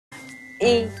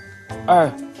1、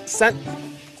2、3，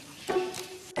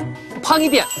胖一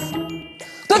点。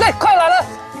对对，快来了，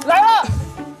来了，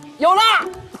有啦！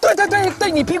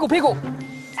对，你屁股，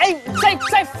哎，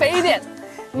再肥一点。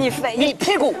你肥，你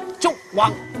屁股就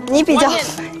往你比较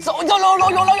走，有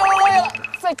了，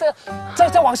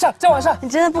再往上。你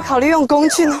真的不考虑用工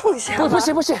具弄一下吗？不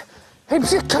行，哎，不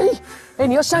是可以，哎，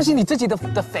你要相信你自己的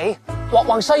肥，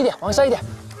往上一点，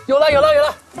有了，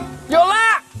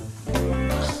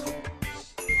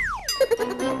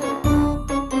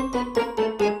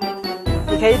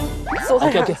你可以坐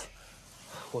上去。OK，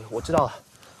 我知道了，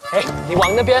哎，你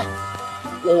往那边，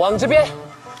我往这边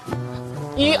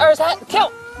，1、2、3，跳，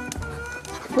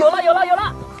有了，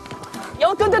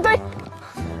对，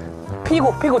屁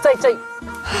股再。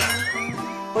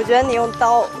我觉得你用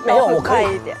刀没有，会我可以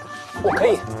快一点。我可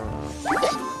以。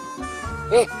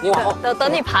哎，你往后。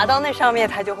等你爬到那上面，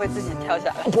它就会自己跳下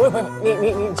来。不会，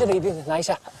你这里拿一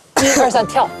下，1、2、3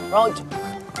跳，然后就，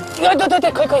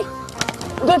对，可以，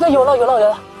对，有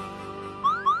了。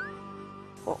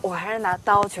我还是拿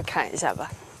刀去砍一下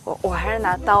吧。我还是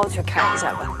拿刀去砍一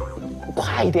下吧。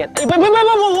快一点！哎，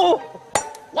不！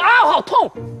哇，好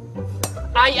痛！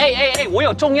哎，我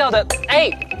有重要的，哎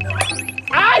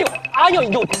呦，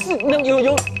有刺，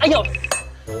有，哎呦，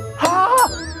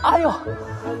哎呦！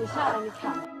你下来，你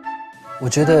砍。我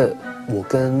觉得我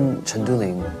跟陈都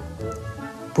灵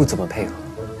不怎么配合。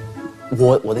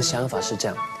我的想法是这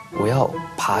样，我要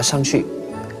爬上去，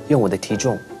用我的体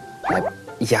重来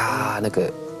压那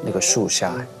个树下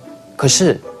来。可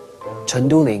是陈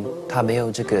都灵他没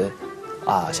有这个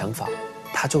想法，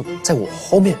他就在我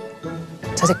后面，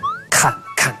他在砍，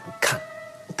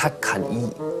他砍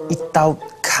一刀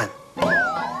砍，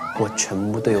我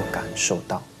全部都有感受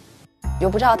到。又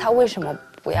不知道他为什么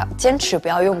坚持不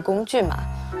要用工具嘛，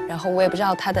然后我也不知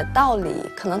道他的道理，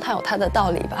可能他有他的道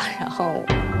理吧，然后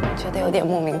觉得有点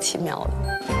莫名其妙的。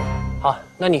好，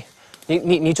那你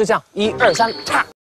就这样，1、2、3，啪！